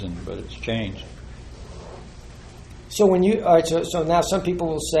horizon, but it's changed. So when you all right, so now some people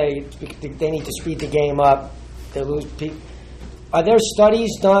will say they need to speed the game up. They lose people. Are there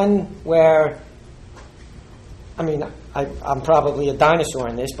studies done where? I mean, I'm probably a dinosaur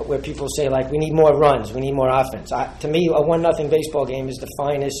in this, but where people say like we need more runs, we need more offense. To me, a 1-0 baseball game is the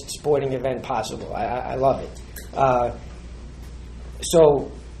finest sporting event possible. I love it. So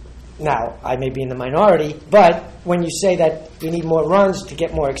now I may be in the minority, but when you say that we need more runs to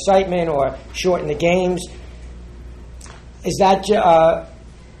get more excitement or shorten the games. Is that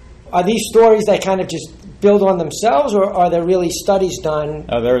are these stories that kind of just build on themselves, or are there really studies done?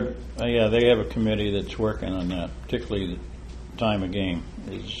 They have a committee that's working on that. Particularly, the time of game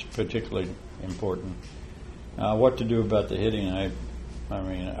is particularly important. What to do about the hitting?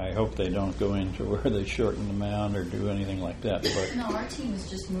 I hope they don't go into where they shorten the mound or do anything like that. But no, our team is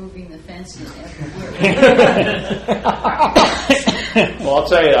just moving the fences everywhere. Well, I'll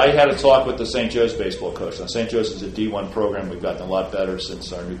tell you, I had a talk with the St. Joe's baseball coach. Now, St. Joe's is a D1 program. We've gotten a lot better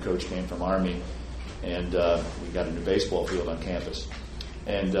since our new coach came from Army, and we got a new baseball field on campus.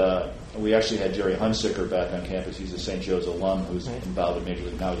 And we actually had Jerry Hunsicker back on campus. He's a St. Joe's alum who's involved in Major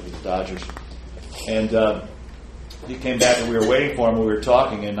League now with the Dodgers. And he came back, and we were waiting for him. We were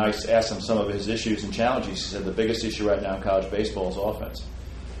talking, and I asked him some of his issues and challenges. He said the biggest issue right now in college baseball is offense.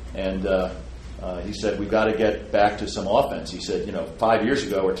 And he said, we've got to get back to some offense. He said, 5 years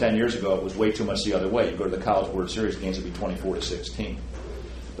ago or 10 years ago, it was way too much the other way. You go to the College World Series, games would be 24-16.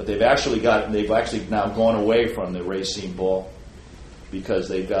 But they've actually now gone away from the racine ball because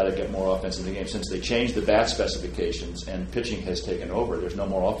they've got to get more offense in the game. Since they changed the bat specifications and pitching has taken over, there's no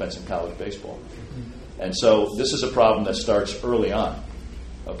more offense in college baseball. And so this is a problem that starts early on.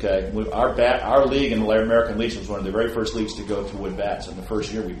 Okay, our league in the American Legion was one of the very first leagues to go to wood bats. In the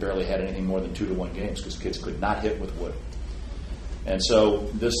first year, we barely had anything more than 2-1 games because kids could not hit with wood. And so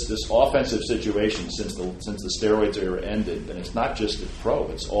this offensive situation, since the steroids era ended, and it's not just at pro,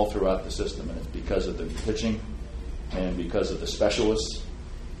 it's all throughout the system, and it's because of the pitching and because of the specialists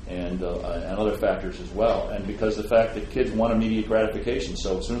and other factors as well, and because of the fact that kids want immediate gratification.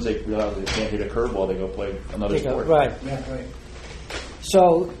 So as soon as they realize they can't hit a curveball, they go play another sport. Right. Yeah, right.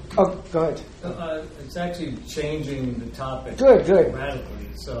 So, go ahead. It's actually changing the topic Good. radically.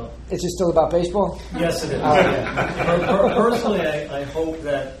 So Is it still about baseball? yes, it is. Oh. Yeah. Personally, I hope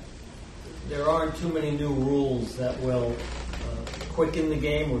that there aren't too many new rules that will quicken the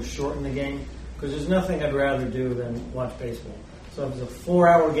game or shorten the game, because there's nothing I'd rather do than watch baseball. So if it's a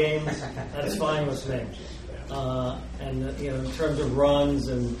 4-hour game, that's fine with me. And in terms of runs,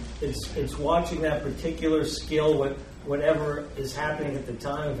 and it's watching that particular skill, whatever is happening at the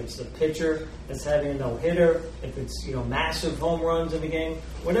time. If it's the pitcher that's having a no-hitter, if it's massive home runs in the game,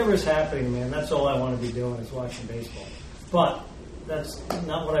 whatever is happening, man, that's all I want to be doing is watching baseball. But that's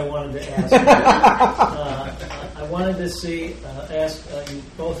not what I wanted to ask. I wanted to ask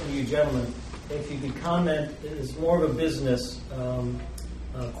both of you gentlemen if you could comment. It's more of a business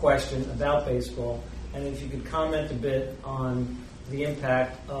question about baseball, and if you could comment a bit on the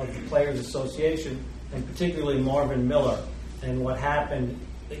impact of the Players Association, and particularly Marvin Miller, and what happened,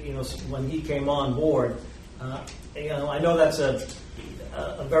 when he came on board. I know that's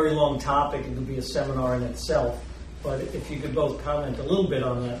a very long topic. It could be a seminar in itself. But if you could both comment a little bit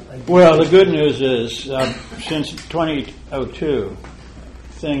on that. Well, the good news is, since 2002,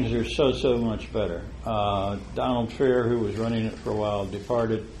 things are so much better. Donald Fair, who was running it for a while,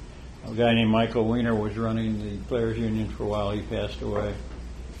 departed. A guy named Michael Weiner was running the Players Union for a while. He passed away.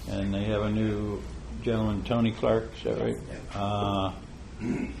 And they have a new gentleman, Tony Clark, is that right?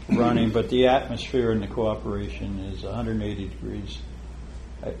 Running. But the atmosphere and the cooperation is 180 degrees.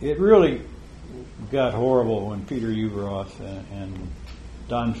 It really got horrible when Peter Ueberroth and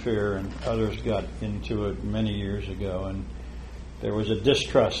Don Fair and others got into it many years ago, and there was a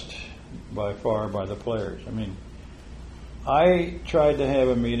distrust by the players. I mean, I tried to have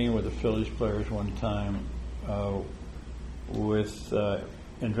a meeting with the Phillies players one time with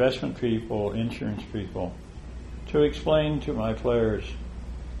investment people, insurance people, to explain to my players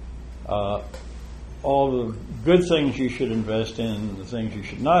all the good things you should invest in, the things you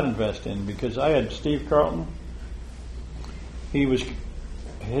should not invest in, because I had Steve Carlton.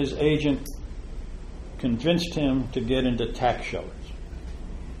 His agent convinced him to get into tax shelters.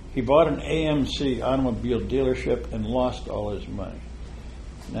 He bought an AMC automobile dealership and lost all his money.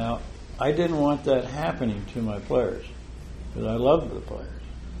 Now, I didn't want that happening to my players, because I loved the players.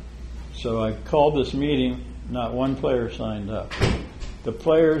 So I called this meeting, not one player signed up. The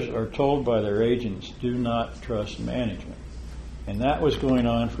players are told by their agents, do not trust management. And that was going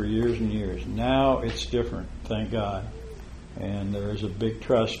on for years and years. Now it's different, thank God. And there is a big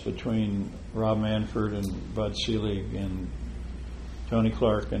trust between Rob Manfred and Bud Selig and Tony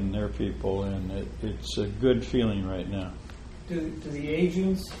Clark and their people, and it's a good feeling right now. Do the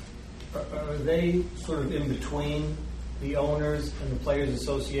agents, are they sort of in between the owners and the Players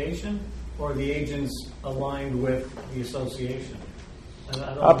Association, or are the agents aligned with the association?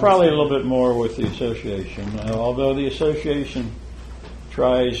 Probably a little bit more with the association, although the association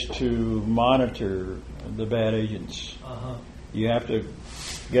tries to monitor the bad agents. Uh-huh. You have to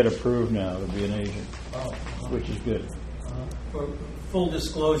get approved now to be an agent, which is good. For full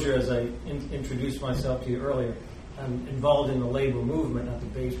disclosure, as I introduced myself to you earlier, I'm involved in the labor movement, not the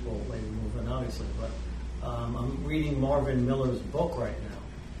baseball labor movement, obviously, but I'm reading Marvin Miller's book right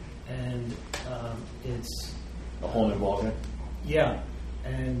now, and it's A Whole New Ballgame? Yeah,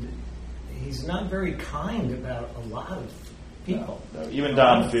 and he's not very kind about a lot of people. No. Even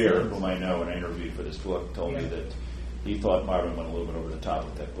Don Fear, whom I know and I interviewed for this book, told me that he thought Marvin went a little bit over the top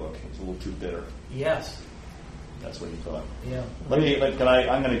with that book. He was a little too bitter. Yes. That's what he thought. Yeah. I'm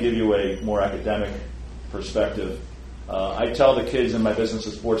going to give you a more academic perspective. I tell the kids in my business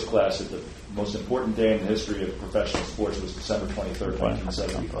and sports class that the most important day in the history of professional sports was December 23rd,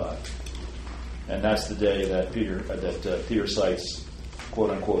 1975. And that's the day that Peter Sykes, quote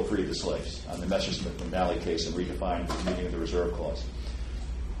unquote, freed the slaves on the Messersmith McNally case and redefined the meaning of the reserve clause.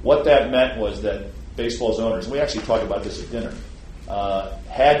 What that meant was that baseball's owners, and we actually talked about this at dinner,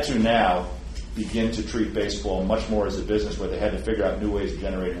 had to now begin to treat baseball much more as a business where they had to figure out new ways of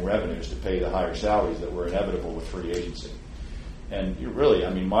generating revenues to pay the higher salaries that were inevitable with free agency. And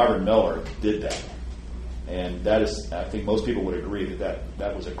Marvin Miller did that. And that is, I think most people would agree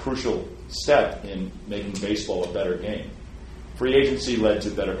that was a crucial step in making baseball a better game. Free agency led to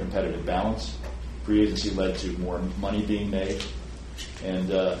better competitive balance. Free agency led to more money being made. And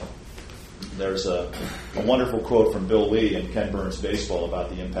there's a wonderful quote from Bill Lee in Ken Burns Baseball about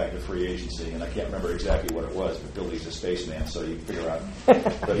the impact of free agency, and I can't remember exactly what it was, but Bill Lee's a spaceman, so you can figure out.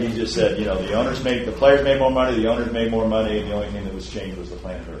 But he just said, the players made more money, the owners made more money, and the only thing that was changed was the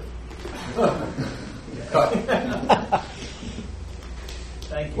planet Earth.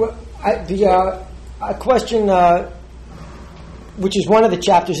 Thank you. Well, a question, which is one of the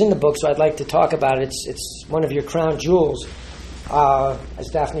chapters in the book, so I'd like to talk about it. It's one of your crown jewels. As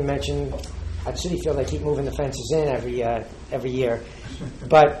Daphne mentioned, at Citi Field, they keep moving the fences in every year.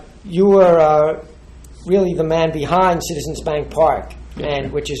 But you were really the man behind Citizens Bank Park,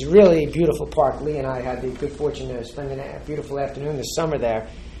 which is really a beautiful park. Lee and I had the good fortune to spend a beautiful afternoon this summer there.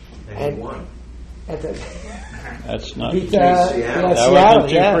 And you won. That's not Seattle, wasn't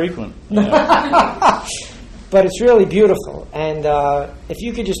too frequent. Yeah. But it's really beautiful. And if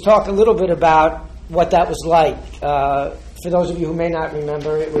you could just talk a little bit about what that was like. For those of you who may not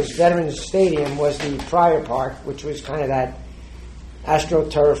remember, it was Veterans Stadium was the prior park, which was kind of that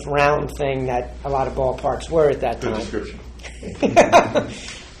AstroTurf round thing that a lot of ballparks were at that time. Good description.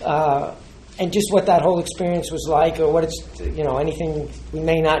 And just what that whole experience was like, or what it's, anything we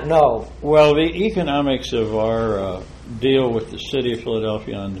may not know. Well, the economics of our deal with the city of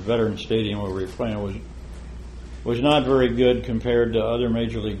Philadelphia on the Veterans Stadium where we were playing was not very good compared to other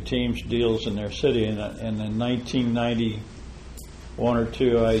major league teams' deals in their city. And in 1991 or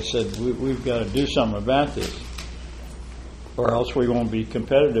 2, I said, we've got to do something about this, or else we won't be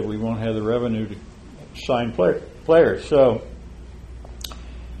competitive. We won't have the revenue to sign players. So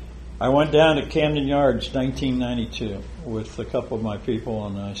I went down to Camden Yards 1992 with a couple of my people,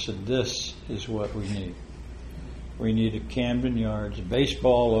 and I said, this is what we need. We need a Camden Yards,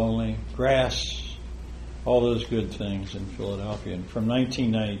 baseball only, grass, all those good things in Philadelphia. And from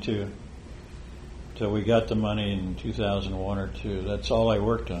 1992 till we got the money in 2001 or 2, that's all I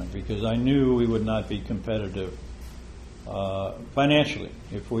worked on, because I knew we would not be competitive financially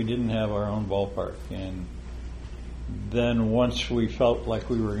if we didn't have our own ballpark. And then once we felt like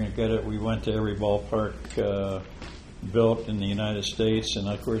we were going to get it, we went to every ballpark built in the United States. And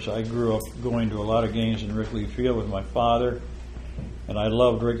of course, I grew up going to a lot of games in Wrigley Field with my father. And I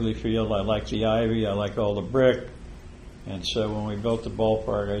loved Wrigley Field. I liked the ivy. I liked all the brick. And so when we built the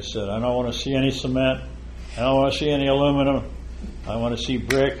ballpark, I said, I don't want to see any cement. I don't want to see any aluminum. I want to see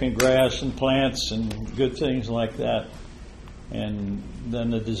brick and grass and plants and good things like that. And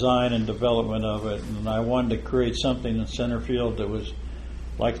then the design and development of it. And I wanted to create something in center field that was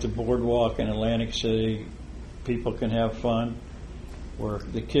like the boardwalk in Atlantic City. People can have fun, where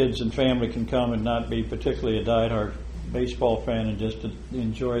the kids and family can come and not be particularly a diehard baseball fan and just to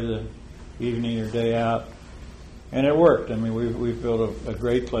enjoy the evening or day out. And it worked. I mean, we've built a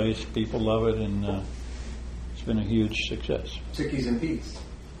great place. People love it, and it's been a huge success. Chickies and Pete's.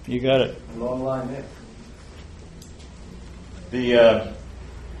 You got it. A long line there.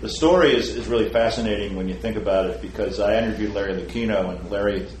 The story is really fascinating when you think about it, because I interviewed Larry Lucchino, and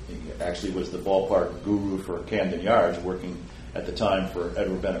Larry actually was the ballpark guru for Camden Yards, working at the time for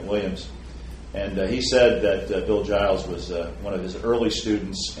Edward Bennett Williams. And he said that Bill Giles was one of his early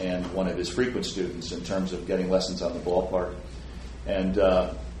students and one of his frequent students in terms of getting lessons on the ballpark, and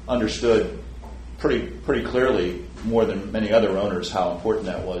understood pretty clearly, more than many other owners, how important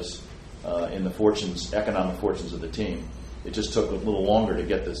that was in the economic fortunes of the team. It just took a little longer to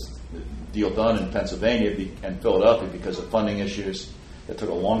get this deal done in Pennsylvania and Philadelphia because of funding issues. It took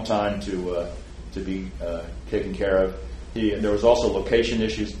a long time to be taken care of. There was also location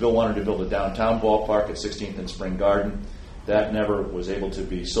issues. Bill wanted to build a downtown ballpark at 16th and Spring Garden. That never was able to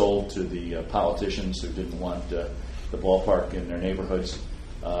be sold to the politicians who didn't want the ballpark in their neighborhoods,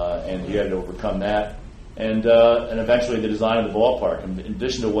 and he had to overcome that. And eventually the design of the ballpark. In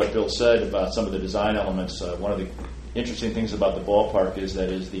addition to what Bill said about some of the design elements, one of the interesting things about the ballpark is that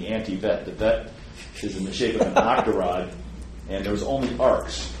is the anti-vet. The vet is in the shape of an octorod, and there was only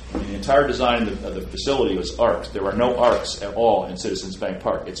arcs. I mean, the entire design of the facility was arcs. There are no arcs at all in Citizens Bank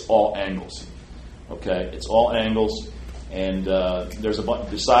Park. It's all angles. Okay, it's all angles, and there's a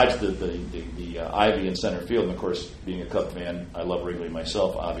bunch besides the ivy in center field. And of course, being a Cub fan, I love Wrigley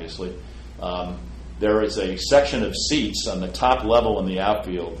myself, obviously. There is a section of seats on the top level in the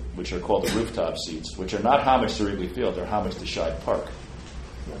outfield, which are called the rooftop seats, which are not homage to Wrigley Field. They're homage to Shibe Park,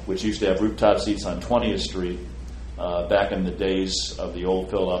 which used to have rooftop seats on 20th Street back in the days of the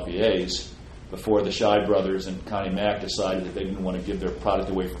old Philadelphia A's, before the Shibe brothers and Connie Mack decided that they didn't want to give their product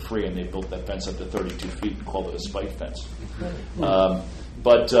away for free, and they built that fence up to 32 feet and called it a spike fence.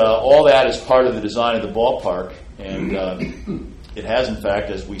 But all that is part of the design of the ballpark, and it has, in fact,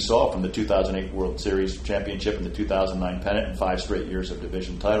 as we saw from the 2008 World Series championship and the 2009 pennant and 5 straight years of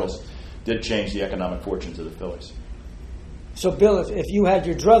division titles, did change the economic fortunes of the Phillies. So, Bill, if you had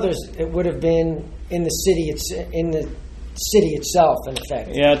your druthers, it would have been in the city itself, in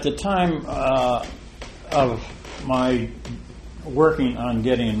effect. Yeah, at the time of my working on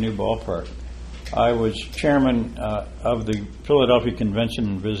getting a new ballpark, I was chairman of the Philadelphia Convention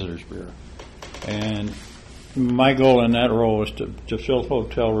and Visitors Bureau. And my goal in that role was to fill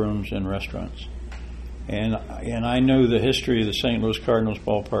hotel rooms and restaurants. And I knew the history of the St. Louis Cardinals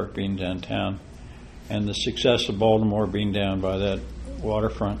ballpark being downtown and the success of Baltimore being down by that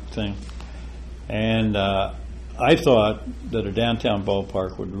waterfront thing. And I thought that a downtown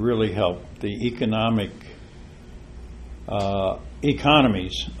ballpark would really help the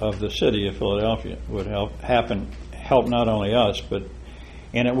economies of the city of Philadelphia, would help not only us,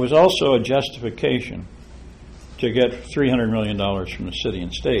 and it was also a justification to get $300 million from the city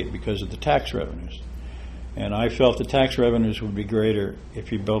and state because of the tax revenues. And I felt the tax revenues would be greater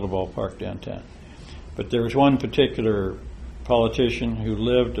if you built a ballpark downtown. But there was one particular politician who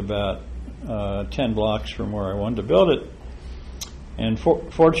lived about 10 blocks from where I wanted to build it, and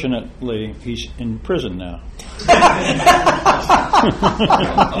fortunately, he's in prison now.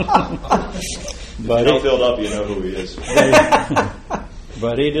 But in Philadelphia, you know who he is.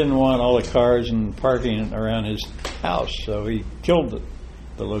 But he didn't want all the cars and parking around his house, so he killed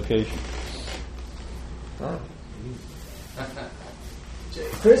the location.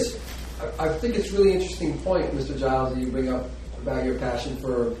 Chris? I think it's a really interesting point, Mr. Giles, that you bring up about your passion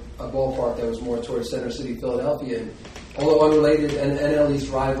for a ballpark that was more towards Center City, Philadelphia. And although unrelated, and NL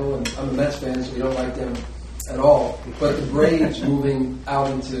East rival, and I'm a Mets fan, so we don't like them at all. But the Braves moving out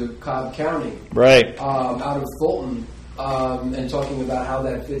into Cobb County, right, out of Fulton, and talking about how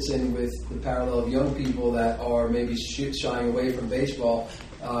that fits in with the parallel of young people that are maybe shying away from baseball.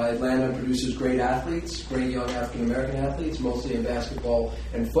 Atlanta produces great athletes, great young African-American athletes, mostly in basketball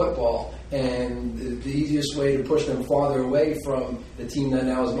and football. And the easiest way to push them farther away from the team that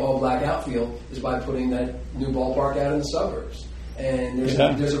now is an all-black outfield is by putting that new ballpark out in the suburbs. And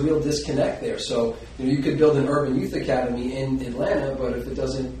there's a real disconnect there. So you could build an urban youth academy in Atlanta, but if it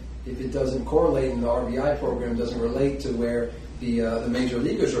doesn't correlate and the RBI program doesn't relate to where the major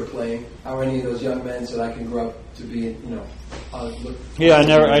leaguers are playing, how are any of those young men so that I can grow up to be, Yeah,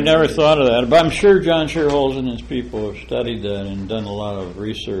 I never thought of that, but I'm sure John Sherholz and his people have studied that and done a lot of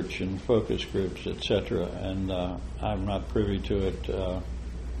research and focus groups, etc. And I'm not privy to it.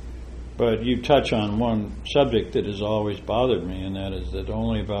 But you touch on one subject that has always bothered me, and that is that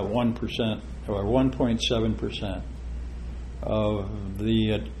only about 1% or 1.7% of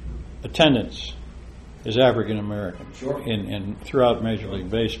the attendance is African American in throughout Major League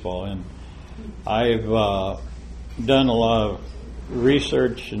Baseball. And I've done a lot of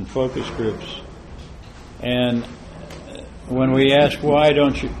research and focus groups, and when we ask why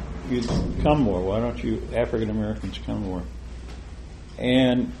don't you come more, why don't you African Americans come more,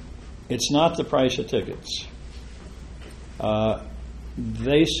 and it's not the price of tickets.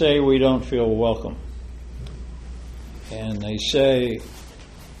 They say we don't feel welcome, and they say,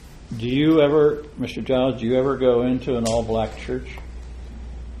 do you ever, Mr. Giles, do you ever go into an all-black church?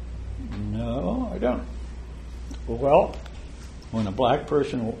 No, I don't. Well, when a black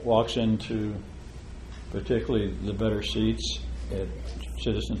person walks into particularly the better seats at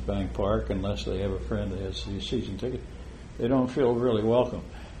Citizens Bank Park, unless they have a friend that has these season tickets, they don't feel really welcome.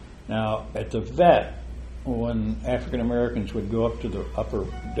 Now, at the Vet, when African Americans would go up to the upper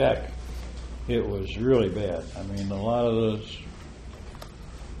deck, it was really bad. I mean, a lot of those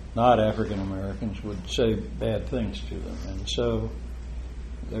not African Americans would say bad things to them. And so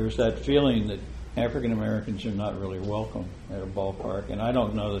there's that feeling that African Americans are not really welcome at a ballpark, and I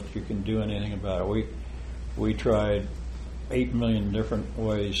don't know that you can do anything about it. We tried 8 million different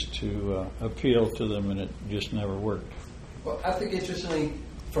ways to appeal to them, and it just never worked. Well, I think interestingly,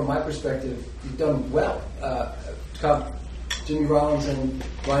 from my perspective, you've done well. Jimmy Rollins and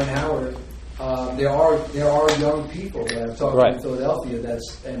Ryan Howard, there are young people that I've talked to in Philadelphia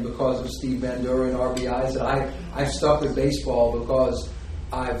and because of Steve Bandura and RBIs, that I've stuck with baseball because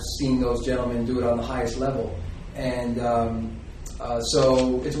I've seen those gentlemen do it on the highest level. And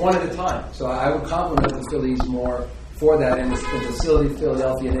so it's one at a time. So I would compliment the Phillies more for that, and the facility of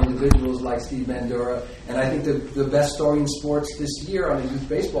Philadelphia and individuals like Steve Bandura. And I think the best story in sports this year on a youth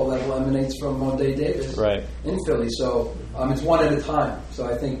baseball level emanates from Monday Davis in Philly. So it's one at a time. So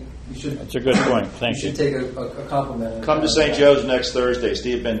I think you should. That's a good point. Thank you. You should take a compliment. Come to St. Joe's next Thursday.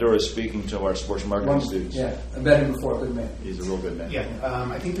 Steve Bandura is speaking to our sports marketing students. Yeah, I met him before. Good man. He's a real good man. Yeah,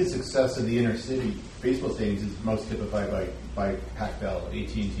 I think the success of the inner city baseball stadiums is most typified by Pac Bell at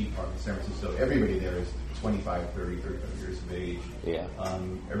AT&T Park in San Francisco. Everybody there is 25, 30, 35 years of age. Yeah.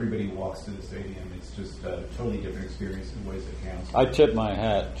 Everybody walks to the stadium. It's just a totally different experience in ways that counts. I tip my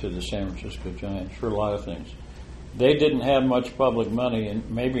hat to the San Francisco Giants for a lot of things. They didn't have much public money, and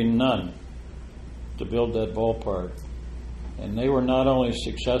maybe none, to build that ballpark. And they were not only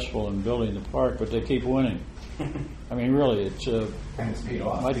successful in building the park, but they keep winning. I mean, really, it's and it's paid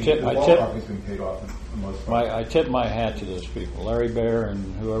off. I The tip- ballpark has been paid off for the most part. I tip my hat to those people, Larry Baer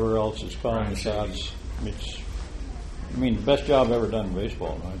and whoever else is calling the shots. I mean, the best job ever done in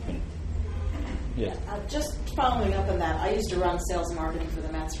baseball, in my opinion. Yeah. Just following up on that, I used to run sales and marketing for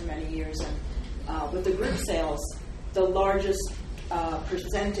the Mets for many years, and with the group sales, the largest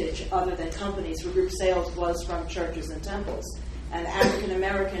percentage other than companies for group sales was from churches and temples. And African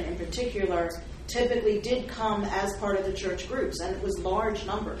American in particular typically did come as part of the church groups, and it was large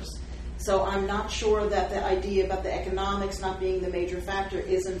numbers. So I'm not sure that the idea about the economics not being the major factor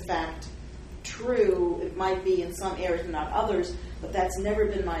is in fact true. It might be in some areas but not others, but that's never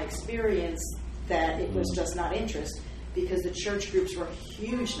been my experience, that it was just not interest, because the church groups were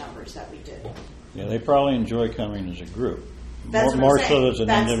huge numbers that we did. Yeah, they probably enjoy coming as a group. That's more what I'm so saying. as an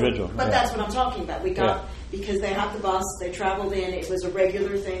That's individual. But Yeah. that's what I'm talking about. We got, because they had the bus, they traveled in, it was a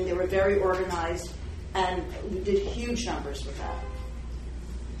regular thing, they were very organized, and we did huge numbers with that.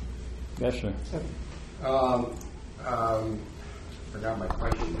 Yes, sir. Forgot my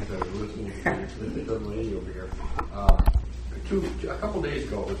question because I was listening to the good lady over here. A couple days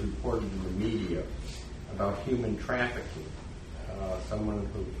ago, it was reported in the media about human trafficking. Someone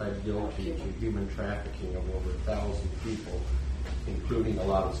who pled guilty to human trafficking of over 1,000 people, including a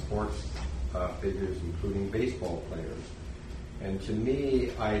lot of sports figures, including baseball players. And to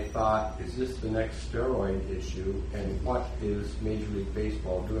me, I thought, is this the next steroid issue? And what is Major League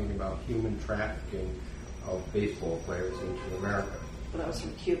Baseball doing about human trafficking of baseball players into America? But that was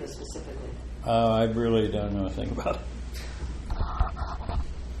from Cuba specifically. I really don't know anything about it.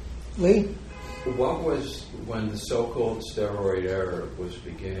 Lee? What was, when the so-called steroid era was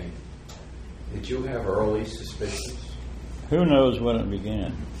beginning, did you have early suspicions? Who knows when it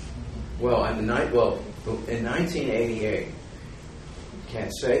began? Well, in 1988,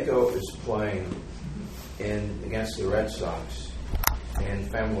 Canseco was playing against the Red Sox in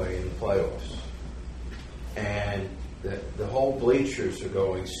Fenway in the playoffs. And the whole bleachers are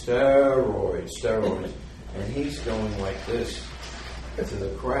going, steroids. And he's going like this to the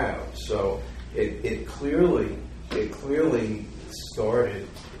crowd. So it clearly started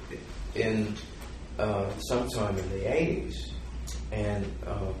in sometime in the 80s. And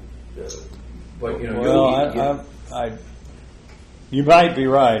but you know, well, you might be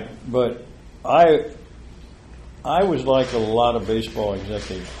right, but I was like a lot of baseball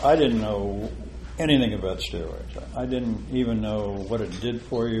executives. I didn't know anything about steroids. I didn't even know what it did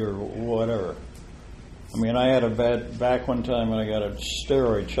for you or whatever. I mean, I had a bad back one time when I got a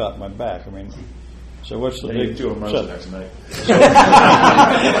steroid shot in my back. I mean, so what's the big deal? Next night.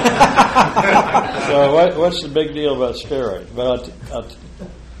 So what's the big deal about steroids? But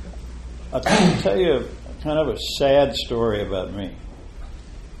I'll tell you kind of a sad story about me.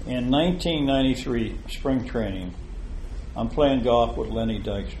 In 1993 spring training, I'm playing golf with Lenny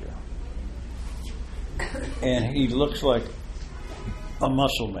Dykstra, and he looks like a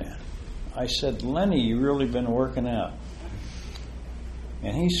muscle man. I said, Lenny, you really been working out?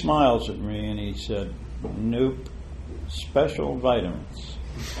 And he smiles at me and he said, nope, special vitamins.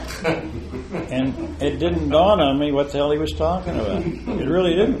 And it didn't dawn on me what the hell he was talking about. It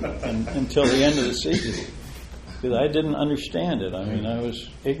really didn't until the end of the season, because I didn't understand it. I mean, I was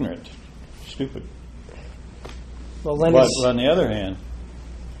ignorant, stupid. Well, But on the other hand,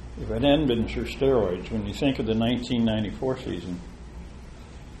 if it hadn't been for steroids, when you think of the 1994 season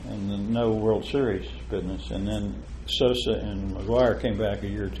and the no World Series business, and then Sosa and McGuire came back a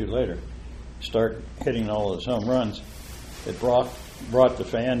year or two later, start hitting all those home runs, it brought the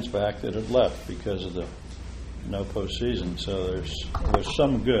fans back that had left because of the no postseason. So there was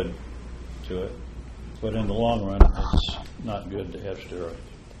some good to it, but in the long run, it's not good to have steroids.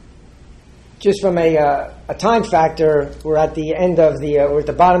 Just from a time factor, we're at the end of we're at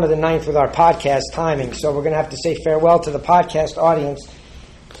the bottom of the ninth with our podcast timing, so we're going to have to say farewell to the podcast audience.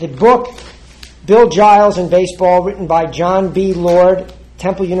 The book, Bill Giles in Baseball, written by John B. Lord,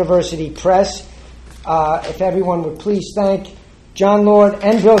 Temple University Press. If everyone would please thank John Lord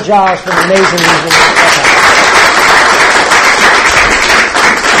and Bill Giles for an amazing evening.